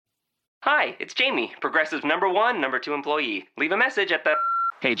Hi, it's Jamie, Progressive's #1, #2 employee. Leave a message at the...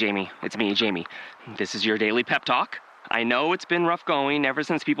 Hey, Jamie, it's me, Jamie. This is your daily pep talk. I know it's been rough going ever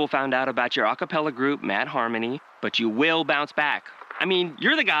since people found out about your a cappella group, Mad Harmony, but you will bounce back. I mean,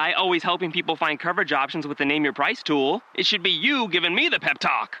 you're the guy always helping people find coverage options with the Name Your Price tool. It should be you giving me the pep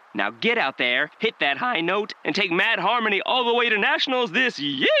talk. Now get out there, hit that high note, and take Mad Harmony all the way to nationals this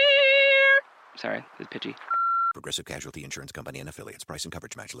year! Sorry, it's pitchy. Progressive Casualty Insurance Company and Affiliates. Price and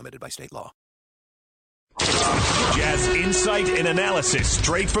coverage match limited by state law. Jazz insight and analysis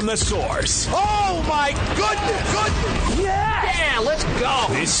straight from the source. Oh, my goodness! Yeah, let's go!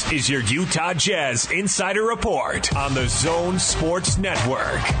 This is your Utah Jazz Insider Report on the Zone Sports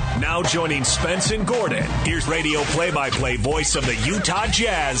Network. Now joining Spence and Gordon, here's radio play-by-play voice of the Utah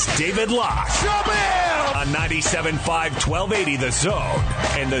Jazz, David Locke. On 97.5 1280 The Zone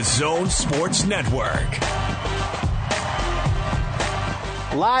and the Zone Sports Network.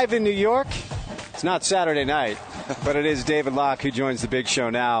 Live in New York. It's not Saturday night, but it is David Locke who joins the big show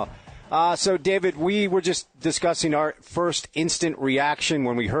now. So, David, we were just discussing our first instant reaction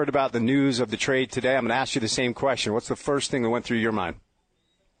when we heard about the news of the trade today. I'm going to ask you the same question. What's the first thing that went through your mind?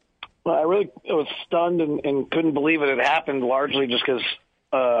 Well, I really was stunned and couldn't believe it had happened, largely just because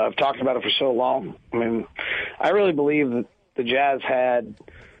I've talked about it for so long. I mean, I really believe that the Jazz had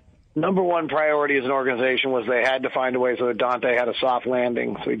number one priority as an organization was they had to find a way so that Dante had a soft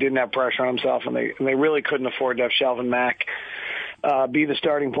landing, so he didn't have pressure on himself, and they really couldn't afford to have Shelvin Mack be the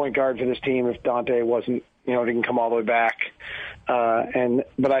starting point guard for this team if Dante wasn't, didn't come all the way back.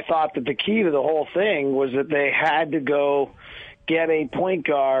 But I thought that the key to the whole thing was that they had to go get a point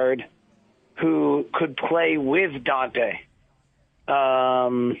guard who could play with Dante.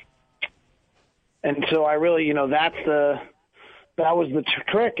 And so I really, that was the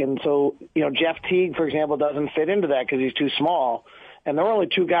trick. And so, Jeff Teague, for example, doesn't fit into that because he's too small. And there were only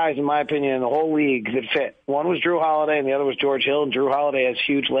two guys, in my opinion, in the whole league that fit. One was Drew Holiday and the other was George Hill. And Drew Holiday has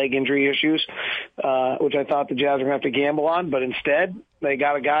huge leg injury issues, which I thought the Jazz were going to have to gamble on. But instead, they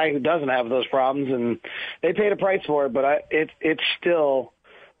got a guy who doesn't have those problems, and they paid a price for it. But it's still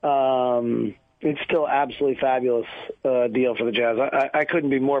absolutely fabulous deal for the Jazz. I couldn't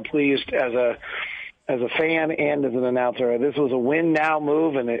be more pleased as a fan and as an announcer. This was a win-now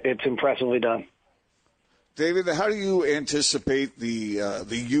move, and it's impressively done. David, how do you anticipate the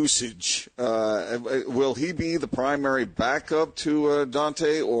usage? Will he be the primary backup to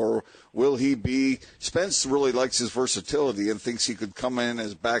Dante, or will he be – Spence really likes his versatility and thinks he could come in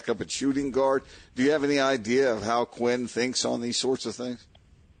as backup at shooting guard. Do you have any idea of how Quinn thinks on these sorts of things?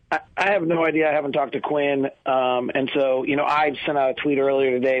 I have no idea. I haven't talked to Quinn. And so, I sent out a tweet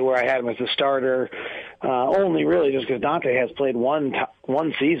earlier today where I had him as a starter, only really just because Dante has played one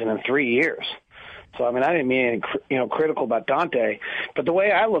season in 3 years. So, I didn't mean anything, critical about Dante. But the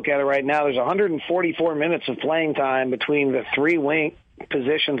way I look at it right now, there's 144 minutes of playing time between the three wing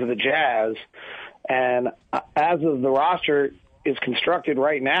positions of the Jazz. And as of the roster is constructed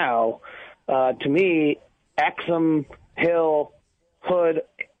right now, to me, Exum, Hill, Hood,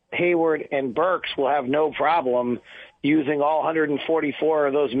 Hayward, and Burks will have no problem using all 144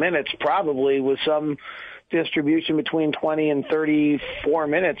 of those minutes, probably with some distribution between 20 and 34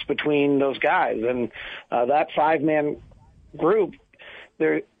 minutes between those guys. And that five-man group,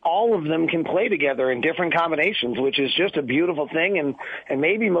 all of them can play together in different combinations, which is just a beautiful thing. And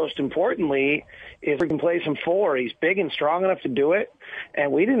maybe most importantly, if we can play some four, he's big and strong enough to do it.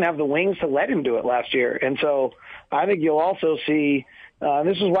 And we didn't have the wings to let him do it last year. And so I think you'll also see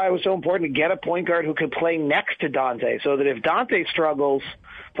this is why it was so important to get a point guard who could play next to Dante, so that if Dante struggles,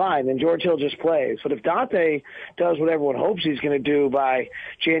 fine, then George Hill just plays. But if Dante does what everyone hopes he's going to do by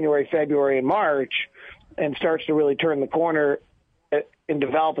January, February, and March and starts to really turn the corner and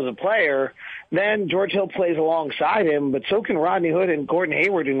develop as a player, then George Hill plays alongside him, but so can Rodney Hood and Gordon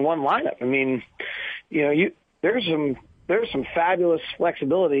Hayward in one lineup. There's some fabulous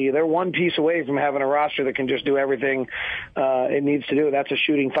flexibility. They're one piece away from having a roster that can just do everything it needs to do. That's a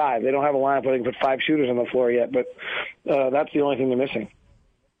shooting five. They don't have a lineup where they can put five shooters on the floor yet, but that's the only thing they're missing.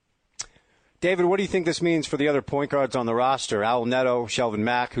 David, what do you think this means for the other point guards on the roster? Al Neto, Shelvin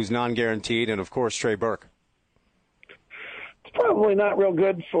Mack, who's non-guaranteed, and, of course, Trey Burke. It's probably not real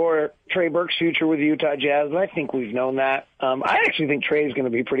good for Trey Burke's future with the Utah Jazz, but I think we've known that. I actually think Trey's going to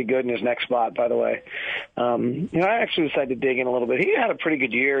be pretty good in his next spot, by the way. I actually decided to dig in a little bit. He had a pretty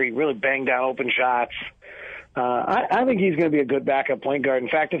good year. He really banged down open shots. I think he's going to be a good backup point guard. In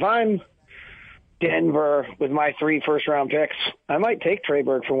fact, if I'm Denver with my 3 first-round picks, I might take Trey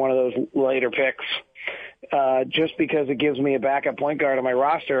Burke for one of those later picks just because it gives me a backup point guard on my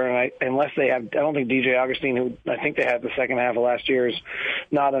roster. And unless they have, I don't think DJ Augustine, who I think they had the second half of last year, is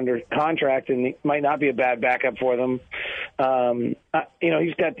not under contract and he might not be a bad backup for them.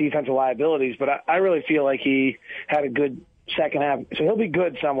 He's got defensive liabilities, but I really feel like he had a good second half. So he'll be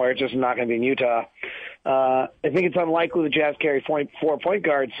good somewhere. It's just not going to be in Utah. I think it's unlikely the Jazz carry 4 point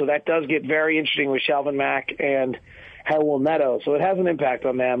guards, so that does get very interesting with Shelvin Mack and Raul Neto. So it has an impact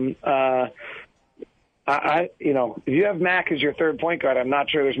on them. If you have Mack as your third point guard, I'm not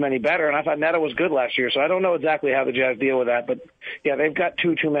sure there's many better. And I thought Neto was good last year, so I don't know exactly how the Jazz deal with that. But, yeah, they've got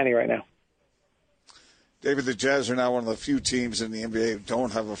too many right now. David, the Jazz are now one of the few teams in the NBA who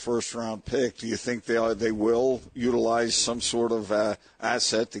don't have a first-round pick. Do you think they will utilize some sort of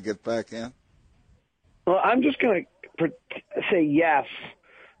asset to get back in? Well, I'm just going to say yes,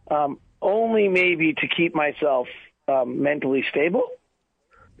 only maybe to keep myself mentally stable,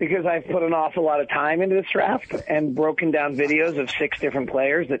 because I've put an awful lot of time into this draft and broken down videos of 6 different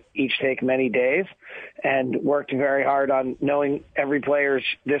players that each take many days and worked very hard on knowing every player's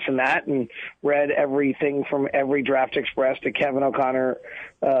this and that and read everything from every Draft Express to Kevin O'Connor.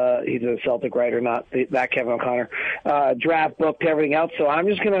 He's a Celtic writer, not that Kevin O'Connor. Draft book to everything else. So I'm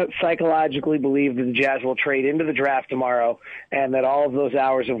just going to psychologically believe that the Jazz will trade into the draft tomorrow and that all of those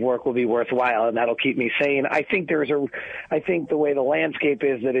hours of work will be worthwhile, and that'll keep me sane. I think the way the landscape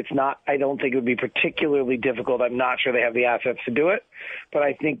is that it's not, I don't think it would be particularly difficult. I'm not sure they have the assets to do it, but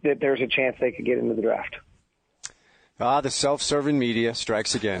I think that there's a chance they could get into the draft. The self-serving media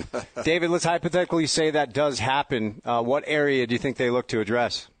strikes again. David, let's hypothetically say that does happen. What area do you think they look to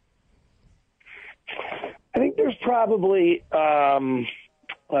address? I think there's probably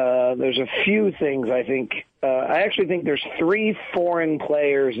there's a few things. I actually think there's 3 foreign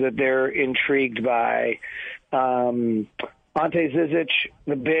players that they're intrigued by. Ante Zizic,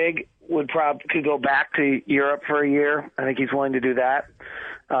 the big, could go back to Europe for a year. I think he's willing to do that.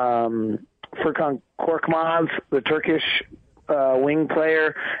 Furkan Korkmaz, the Turkish wing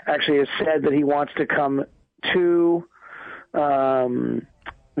player, actually has said that he wants to come to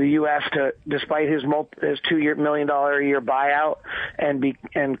the U.S. despite his $2 million a year buyout and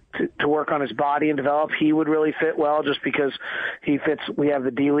to work on his body and develop. He would really fit well just because he fits. We have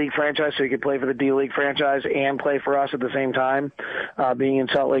the D-League franchise, so he could play for the D-League franchise and play for us at the same time, being in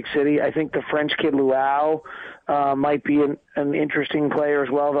Salt Lake City. I think the French kid Luau might be an interesting player as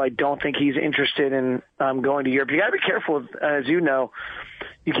well, though I don't think he's interested in going to Europe. You got to be careful, as you know.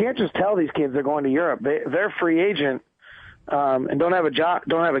 You can't just tell these kids they're going to Europe. They're free agent and don't have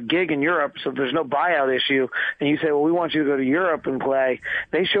a gig in Europe, so there's no buyout issue. And you say, well, we want you to go to Europe and play.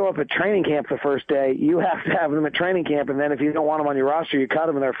 They show up at training camp the first day. You have to have them at training camp, and then if you don't want them on your roster, you cut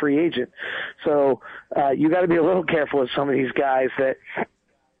them and they're a free agent. So you got to be a little careful with some of these guys that –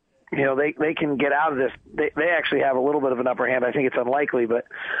 they can get out of this. They actually have a little bit of an upper hand. I think it's unlikely, but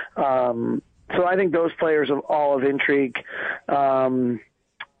so I think those players are all of intrigue. I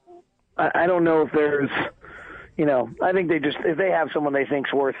don't know if there's, I think if they have someone they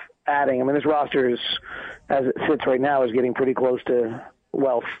think's worth adding. I mean, this roster is, as it sits right now, is getting pretty close to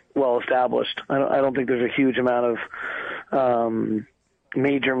well established. I don't think there's a huge amount of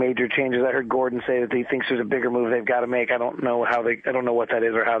major changes. I heard Gordon say that he thinks there's a bigger move they've got to make. I don't know what that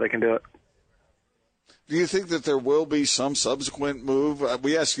is or how they can do it. Do you think that there will be some subsequent move?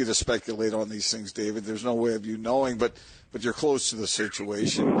 We ask you to speculate on these things, David. There's no way of you knowing, but you're close to the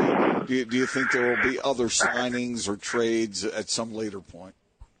situation. Do you think there will be other signings or trades at some later point?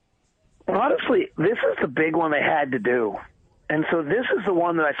 Honestly, this is the big one they had to do. And so this is the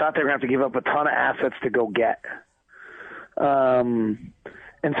one that I thought they were going to have to give up a ton of assets to go get.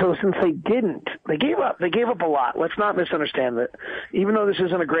 And so since they didn't, they gave up a lot. Let's not misunderstand that. Even though this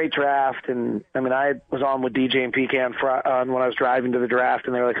isn't a great draft, and I mean, I was on with DJ and PK on when I was driving to the draft,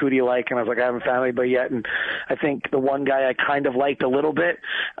 and they were like, who do you like? And I was like, I haven't found anybody yet. And I think the one guy I kind of liked a little bit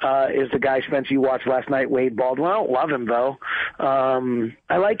is the guy, Spence, you watched last night, Wade Baldwin. I don't love him, though.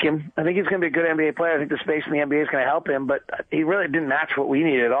 I like him. I think he's going to be a good NBA player. I think the space in the NBA is going to help him, but he really didn't match what we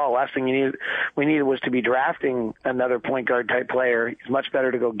needed at all. Last thing we needed was to be drafting another point guard type player. He's much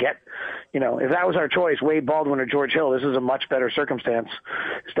better to go get, if that was our choice, Wade Baldwin or George Hill, this is a much better circumstance,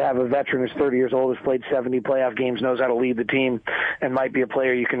 is to have a veteran who's 30 years old, has played 70 playoff games, knows how to lead the team, and might be a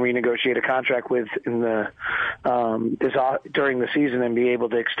player you can renegotiate a contract with in the during the season and be able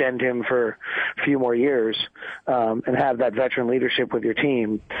to extend him for a few more years and have that veteran leadership with your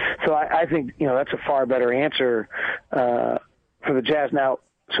team. So I think, that's a far better answer for the Jazz. Now,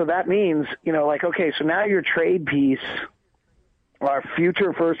 so that means, okay, so now your trade piece, our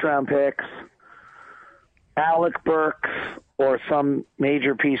future first-round picks, Alec Burks or some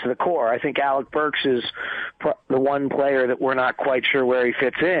major piece of the core. I think Alec Burks is the one player that we're not quite sure where he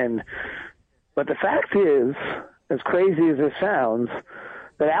fits in. But the fact is, as crazy as this sounds,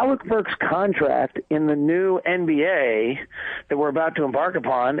 that Alec Burks' contract in the new NBA that we're about to embark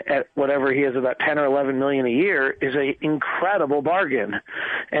upon at whatever he is, about 10 or 11 million a year, is an incredible bargain.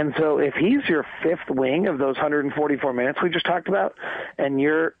 And so if he's your fifth wing of those 144 minutes we just talked about, and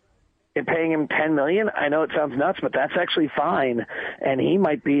you're paying him $10 million, I know it sounds nuts, but that's actually fine. And he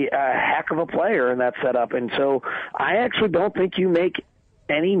might be a heck of a player in that setup. And so I actually don't think you make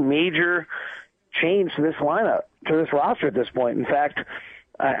any major change to this lineup, to this roster at this point. In fact,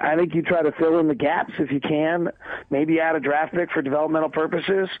 I think you try to fill in the gaps if you can, maybe add a draft pick for developmental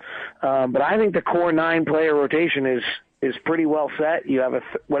purposes. But I think the core 9-player rotation is pretty well set. You have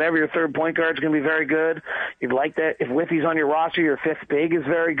whatever your third point guard is going to be very good. You'd like that. If Whitty's on your roster, your fifth big is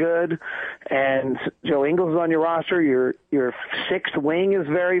very good. And Joe Ingles is on your roster, your sixth wing is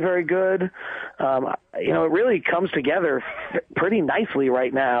very, very good. It really comes together pretty nicely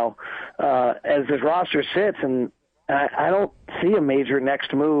right now as this roster sits, and I don't see a major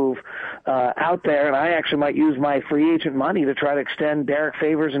next move out there, and I actually might use my free agent money to try to extend Derek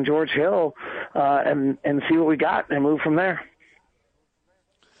Favors and George Hill and see what we got and move from there.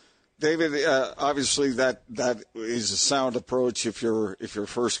 David, obviously that is a sound approach if your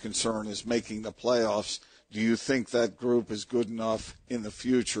first concern is making the playoffs. Do you think that group is good enough in the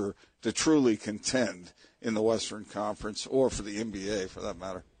future to truly contend in the Western Conference or for the NBA for that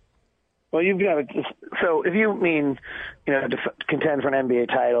matter? Well, you've got to. So, if you mean, to contend for an NBA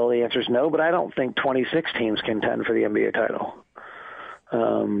title, the answer is no. But I don't think 26 teams contend for the NBA title.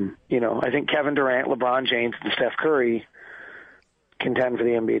 I think Kevin Durant, LeBron James, and Steph Curry contend for the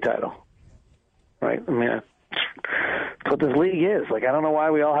NBA title. Right? I mean, that's what this league is. Like, I don't know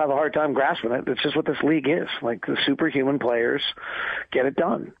why we all have a hard time grasping it. It's just what this league is. Like, the superhuman players get it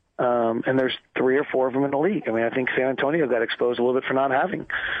done. And there's 3 or 4 of them in the league. I mean, I think San Antonio got exposed a little bit for not having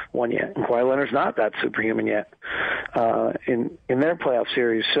one yet. And Kawhi Leonard's not that superhuman yet in their playoff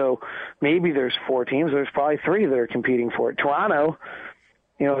series. So maybe there's 4 teams. There's probably 3 that are competing for it. Toronto,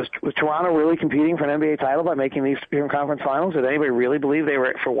 was Toronto really competing for an NBA title by making these Eastern Conference Finals? Did anybody really believe they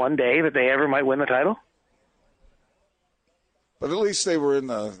were, for one day, that they ever might win the title? But at least they were in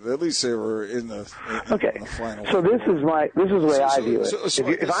the final. So this is the way I view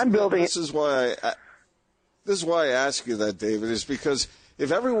it. If I'm building, this is why I ask you that, David, is because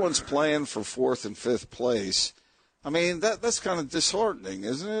if everyone's playing for 4th and 5th place, I mean that's kind of disheartening,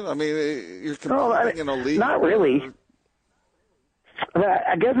 isn't it? I mean, you're competing in a league. Not really.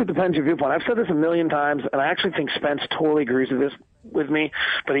 I guess it depends your viewpoint. I've said this a million times, and I actually think Spence totally agrees with this with me.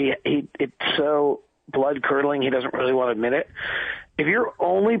 But it's so blood-curdling, he doesn't really want to admit it. If you're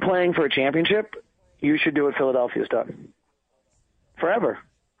only playing for a championship, you should do what Philadelphia's done. Forever.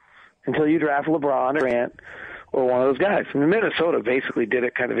 Until you draft LeBron or Durant or one of those guys. I mean, Minnesota basically did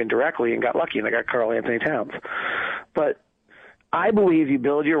it kind of indirectly and got lucky, and they got Karl Anthony Towns. But I believe you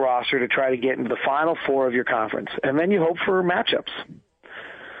build your roster to try to get into the Final Four of your conference, and then you hope for matchups.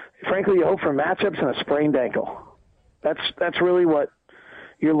 Frankly, you hope for matchups and a sprained ankle. That's really what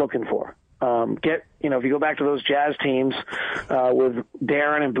you're looking for. If you go back to those Jazz teams with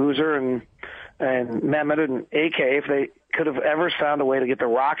Darren and Boozer and Mehmet and AK, if they could have ever found a way to get the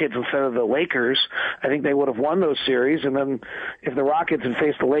Rockets instead of the Lakers, I think they would have won those series. And then if the Rockets had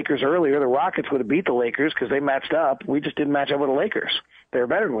faced the Lakers earlier, the Rockets would have beat the Lakers because they matched up. We just didn't match up with the Lakers. They were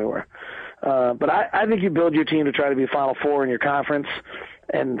better than we were. But I think you build your team to try to be a Final Four in your conference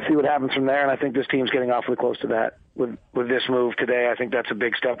and see what happens from there. And I think this team's getting awfully close to that with this move today. I think that's a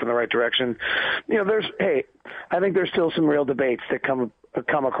big step in the right direction. I think there's still some real debates that come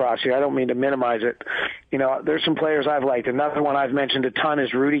across here. I don't mean to minimize it. There's some players I've liked. Another one I've mentioned a ton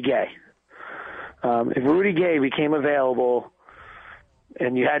is Rudy Gay. If Rudy Gay became available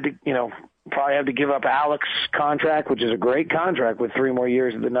and you had to, probably have to give up Alex's contract, which is a great contract with 3 more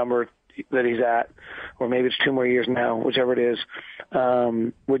years of the number that he's at, or maybe it's 2 more years now, whichever it is.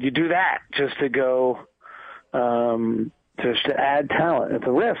 Would you do that just to go, just to add talent? It's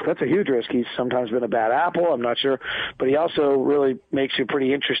a risk. That's a huge risk. He's sometimes been a bad apple. I'm not sure, but he also really makes you a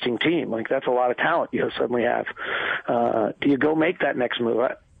pretty interesting team. Like, that's a lot of talent you suddenly have. Do you go make that next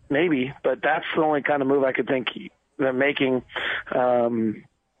move? Maybe, but that's the only kind of move I could think they're making.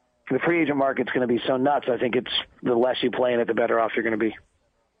 The free agent market's going to be so nuts. I think it's the less you play in it, the better off you're going to be.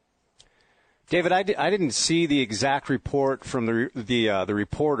 David, I didn't see the exact report from the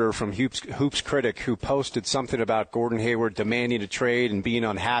reporter from Hoops Critic who posted something about Gordon Hayward demanding a trade and being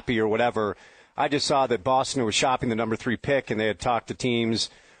unhappy or whatever. I just saw that Boston was shopping the number 3 pick, and they had talked to teams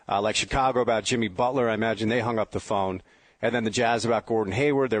like Chicago about Jimmy Butler. I imagine they hung up the phone. and then the Jazz about Gordon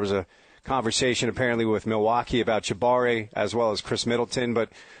Hayward. There was a conversation apparently with Milwaukee about Jabari as well as Chris Middleton. But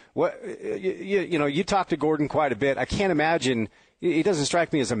you talk to Gordon quite a bit. I can't imagine he doesn't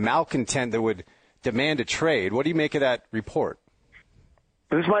strike me as a malcontent that would demand a trade. What do you make of that report?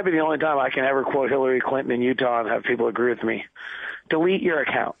 This might be the only time I can ever quote Hillary Clinton in Utah and have people agree with me. Delete your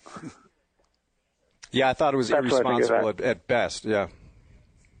account. Yeah, I thought it was irresponsible at best. Yeah.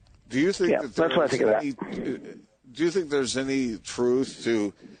 Do you think that's what I think of that. Do you think there's any truth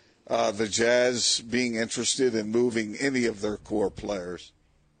to the Jazz being interested in moving any of their core players?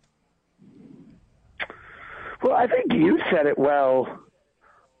 Well, I think you said it well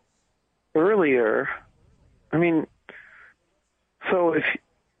earlier. I mean, so if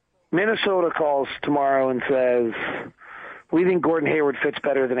Minnesota calls tomorrow and says, we think Gordon Hayward fits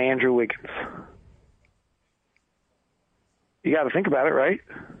better than Andrew Wiggins, you got to think about it, right?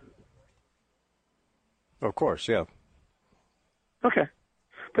 Of course, yeah. Okay.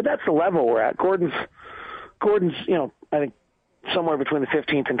 But that's the level we're at. Gordon's, I think somewhere between the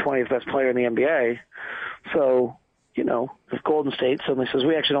 15th and 20th best player in the NBA. So, if Golden State suddenly says,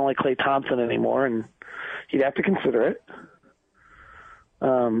 we actually don't like Klay Thompson anymore, and you'd have to consider it.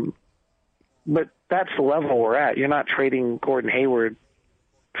 But that's the level we're at. You're not trading Gordon Hayward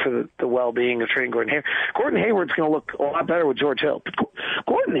for the well-being of trading Gordon Hayward. Gordon Hayward's going to look a lot better with George Hill. But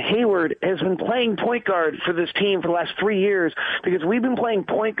Gordon Hayward has been playing point guard for this team for the last 3 years because we've been playing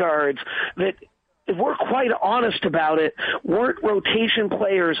point guards that, if we're quite honest about it, weren't rotation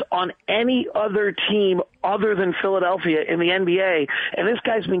players on any other team other than Philadelphia in the NBA. And this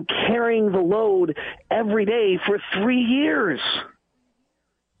guy's been carrying the load every day for 3 years.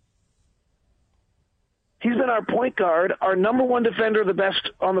 He's been our point guard, our number one defender, the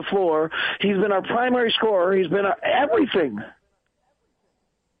best on the floor. He's been our primary scorer. He's been everything.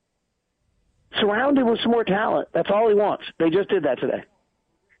 Surround him with some more talent. That's all he wants. They just did that today.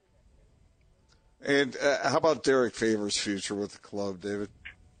 And how about Derek Favors' future with the club, David?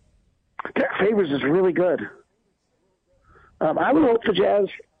 Derek Favors is really good. I would hope the Jazz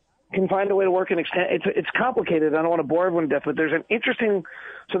can find a way to work and extend. It's complicated. I don't want to bore everyone to death, but there's an interesting.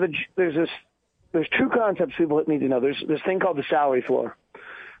 So there's two concepts people need to know. There's this thing called the salary floor,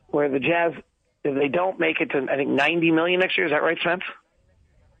 where the Jazz, if they don't make it to, I think, $90 million next year. Is that right, Spence?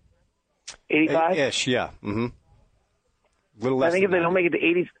 85? Ish, yeah. Mm-hmm. Little less. I think if they don't make it to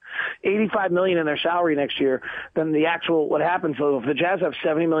 $85 million in their salary next year, then what happens, so if the Jazz have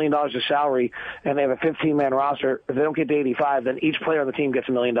 $70 million of salary and they have a 15-man roster, if they don't get to 85, then each player on the team gets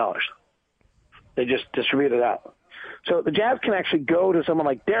 $1 million. They just distribute it out. So the Jazz can actually go to someone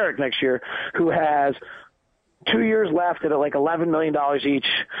like Derek next year, who has 2 years left at like $11 million each,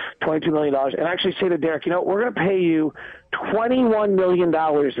 $22 million, and actually say to Derek, we're going to pay you $21 million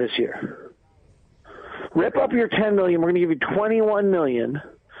this year. Rip up your $10 million. We're going to give you $21 million,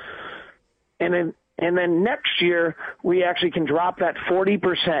 and then next year we actually can drop that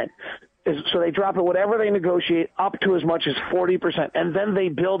 40%. So they drop it, whatever they negotiate, up to as much as 40%, and then they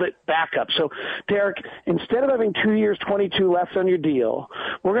build it back up. So, Derek, instead of having 2 years, 22 left on your deal,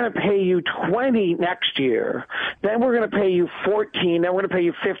 we're going to pay you 20 next year. Then we're going to pay you 14. Then we're going to pay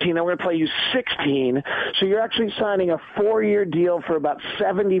you 15. Then we're going to pay you 16. So you're actually signing a 4-year deal for about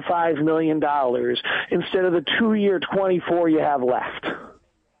 $75 million instead of the 2-year 24 you have left.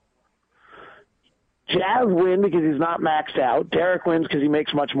 Jazz win because he's not maxed out. Derek wins because he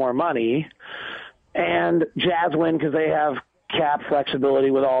makes much more money. And Jazz win because they have cap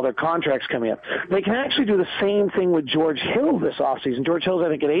flexibility with all their contracts coming up. They can actually do the same thing with George Hill this offseason. George Hill's, I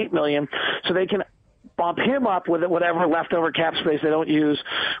think, at $8 million, so they can bump him up with whatever leftover cap space they don't use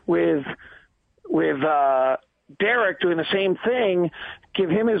with Derek doing the same thing, give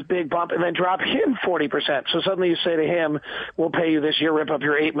him his big bump, and then drop him 40%. So suddenly you say to him, we'll pay you this year, rip up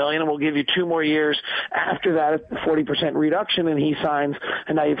your $8 million, and we'll give you 2 more years after that, 40% reduction, and he signs,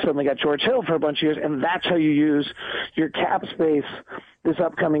 and now you've suddenly got George Hill for a bunch of years, and that's how you use your cap space this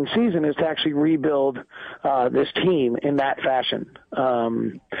upcoming season, is to actually rebuild this team in that fashion,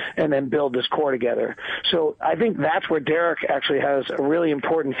 and then build this core together. So I think that's where Derek actually has a really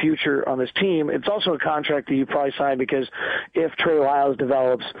important future on this team. It's also a contract that you probably sign because if Trey Lyles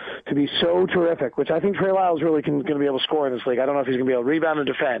develops to be so terrific, which I think Trey Lyles really going to be able to score in this league. I don't know if he's going to be able to rebound and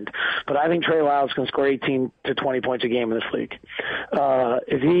defend, but I think Trey Lyles can score 18 to 20 points a game in this league.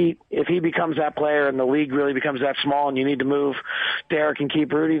 If he becomes that player and the league really becomes that small and you need to move Derek and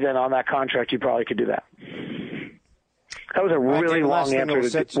keep Rudy, then on that contract you probably could do that. That was a really long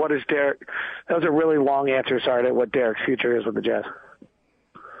answer to what is Derek. That was a really long answer, sorry, to what Derek's future is with the Jazz.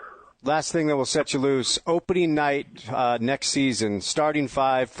 Last thing that will set you loose, opening night next season, starting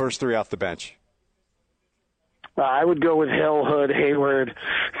 5, first 3 off the bench. I would go with Hill, Hood, Hayward,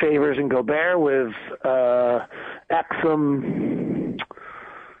 Favors, and Gobert with Exum,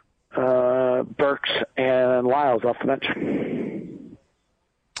 Burks, and Lyles off the bench.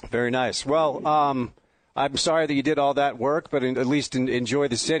 Very nice. Well, I'm sorry that you did all that work, but at least enjoy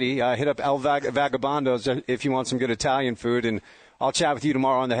the city. Hit up El Vagabondo's if you want some good Italian food, and I'll chat with you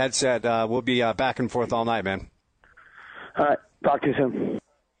tomorrow on the headset. We'll be back and forth all night, man. All right. Talk to you soon.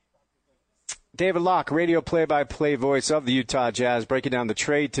 David Locke, radio play-by-play voice of the Utah Jazz, breaking down the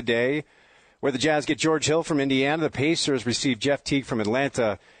trade today, where the Jazz get George Hill from Indiana, the Pacers receive Jeff Teague from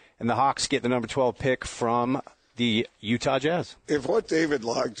Atlanta, and the Hawks get the number 12 pick from the Utah Jazz. If what David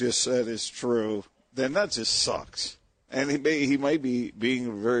Locke just said is true, then that just sucks. And he may be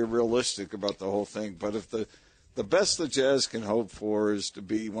being very realistic about the whole thing, but if the best the Jazz can hope for is to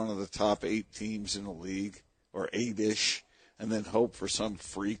be one of the top 8 teams in the league, or 8-ish, and then hope for some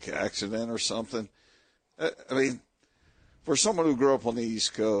freak accident or something. I mean, for someone who grew up on the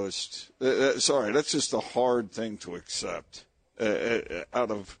East Coast, that's just a hard thing to accept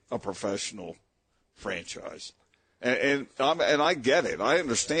out of a professional franchise. And I get it. I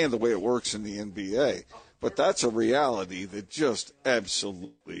understand the way it works in the NBA, but that's a reality that just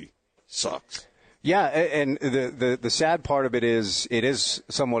absolutely sucks. Yeah, and the sad part of it is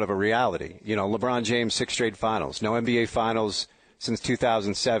somewhat of a reality. You know, LeBron James, 6 straight finals. No NBA finals since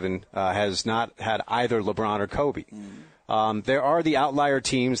 2007 has not had either LeBron or Kobe. There are the outlier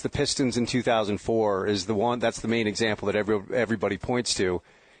teams. The Pistons in 2004 is the one. That's the main example that everybody points to.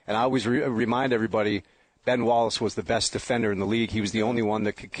 And I always remind everybody, Ben Wallace was the best defender in the league. He was the only one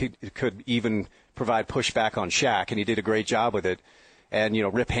that could even provide pushback on Shaq, and he did a great job with it. And, you know,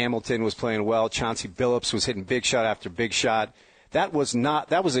 Rip Hamilton was playing well. Chauncey Billups was hitting big shot after big shot. That was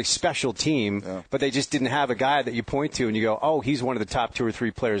a special team, but they just didn't have a guy that you point to and you go, oh, he's one of the top 2 or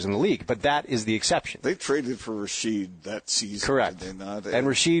 3 players in the league. But that is the exception. They traded for Rasheed that season. Correct. Did they not? And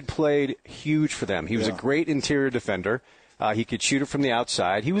Rasheed played huge for them. He was a great interior defender. He could shoot it from the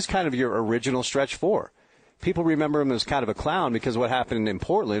outside. He was kind of your original stretch 4. People remember him as kind of a clown because of what happened in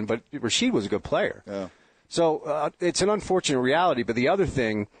Portland, but Rasheed was a good player. Yeah. So it's an unfortunate reality, but the other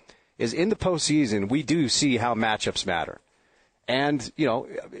thing is in the postseason, we do see how matchups matter. And, you know,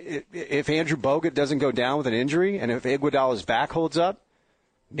 if Andrew Bogut doesn't go down with an injury and if Iguodala's back holds up,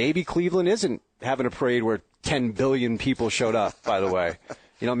 maybe Cleveland isn't having a parade where 10 billion people showed up, by the way.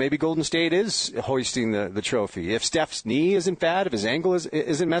 You know, maybe Golden State is hoisting the trophy. If Steph's knee isn't bad, if his ankle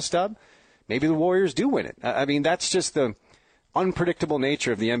isn't messed up, maybe the Warriors do win it. I mean, that's just the unpredictable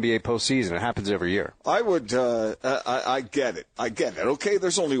nature of the NBA postseason. It happens every year. I would. I get it. Okay,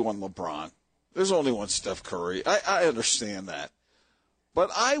 there's only one LeBron. There's only one Steph Curry. I understand that,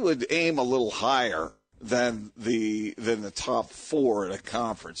 but I would aim a little higher than the top 4 in a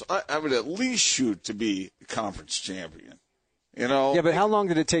conference. I would at least shoot to be conference champion. You know. Yeah, but how long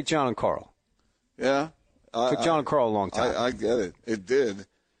did it take John and Carl? Yeah, it took John and Carl a long time. I get it. It did,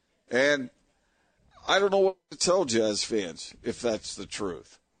 and I don't know what to tell Jazz fans if that's the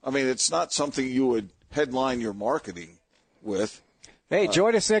truth. I mean, it's not something you would headline your marketing with. Hey,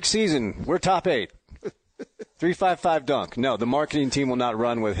 join us next season. We're top 8. 355 dunk. No, the marketing team will not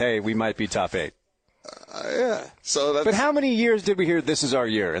run with, hey, we might be top 8. Yeah. So that's... But how many years did we hear this is our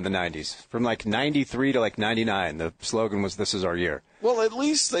year in the 90s? From like 93 to like 99, the slogan was this is our year. Well, at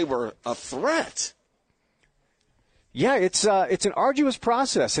least they were a threat. Yeah, it's an arduous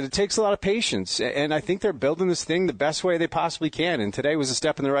process, and it takes a lot of patience. And I think they're building this thing the best way they possibly can. And today was a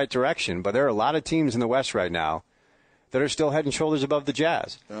step in the right direction. But there are a lot of teams in the West right now that are still head and shoulders above the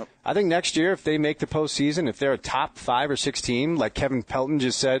Jazz. Yep. I think next year, if they make the postseason, if they're a top 5 or 6 team, like Kevin Pelton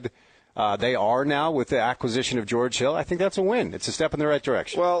just said they are now with the acquisition of George Hill, I think that's a win. It's a step in the right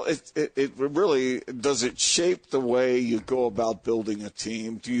direction. Well, it really does it shape the way you go about building a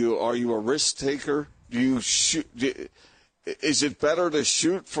team? Are you a risk taker? Do you shoot? Is it better to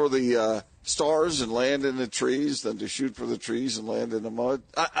shoot for the stars and land in the trees than to shoot for the trees and land in the mud?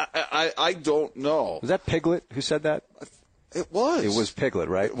 I don't know. Was that Piglet who said that? It was. It was Piglet,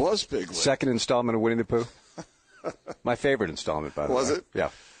 right? It was Piglet. Second installment of Winnie the Pooh. My favorite installment, by the way. Was it? Yeah.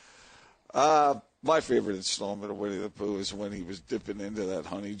 My favorite installment of Winnie the Pooh is when he was dipping into that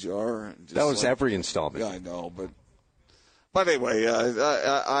honey jar. And just that was every installment. Yeah, I know, but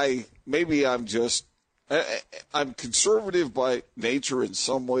anyway, maybe I'm conservative by nature in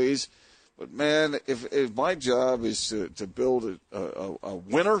some ways, but man, if my job is to build a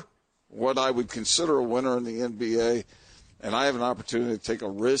winner, what I would consider a winner in the NBA, and I have an opportunity to take a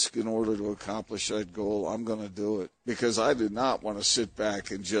risk in order to accomplish that goal, I'm going to do it because I do not want to sit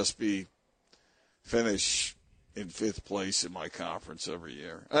back and just finish in fifth place in my conference every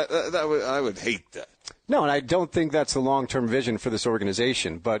year. I would hate that. No, and I don't think that's the long-term vision for this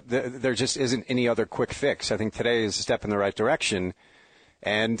organization, but there just isn't any other quick fix. I think today is a step in the right direction,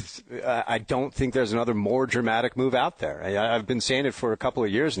 and I don't think there's another more dramatic move out there. I've been saying it for a couple of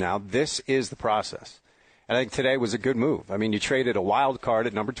years now. This is the process. And I think today was a good move. I mean, you traded a wild card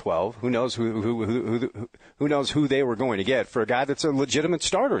at number 12. Who knows who knows who they were going to get for a guy that's a legitimate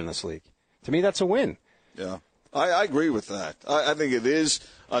starter in this league. To me, that's a win. Yeah, I agree with that. I think it is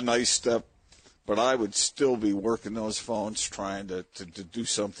a nice step, but I would still be working those phones trying to do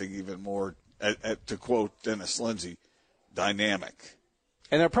something even more, to quote Dennis Lindsay, dynamic.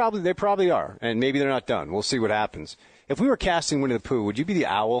 And they probably are, and maybe they're not done. We'll see what happens. If we were casting Winnie the Pooh, would you be the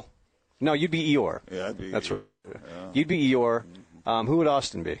owl? No, you'd be Eeyore. Yeah, I'd be That's Eeyore. right. Yeah. You'd be Eeyore. Who would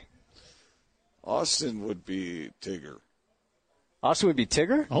Austin be? Austin would be Tigger. Austin would be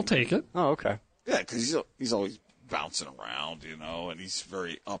Tigger? I'll take it. Oh, okay. Yeah, because he's always bouncing around, and he's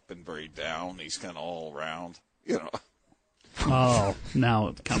very up and very down. He's kind of all around, Oh, now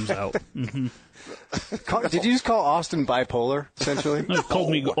it comes out. Mm-hmm. Did you just call Austin bipolar, essentially? No, he called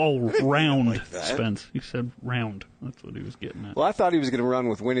me all round, like that. Spence. He said round. That's what he was getting at. Well, I thought he was going to run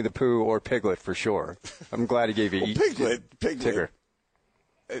with Winnie the Pooh or Piglet for sure. I'm glad he gave you Piglet. Tigger.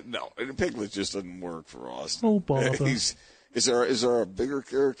 No, Piglet just doesn't work for Austin. Oh, bother. Is there a bigger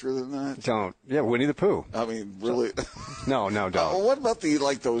character than that? Don't. Yeah, Winnie the Pooh. I mean, really? No, don't. What about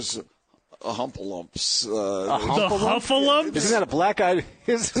those Humpalumps? The Huffalumps?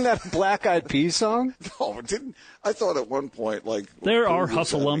 Isn't that a Black Eyed Peas song? No, I thought at one point There are Pooh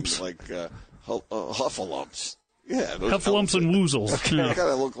was Huffalumps. having, Huffalumps. Yeah, those Huffalumps and Woozles. They Yeah. kind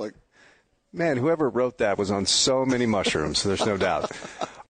of look like. Man, whoever wrote that was on so many mushrooms, there's no doubt.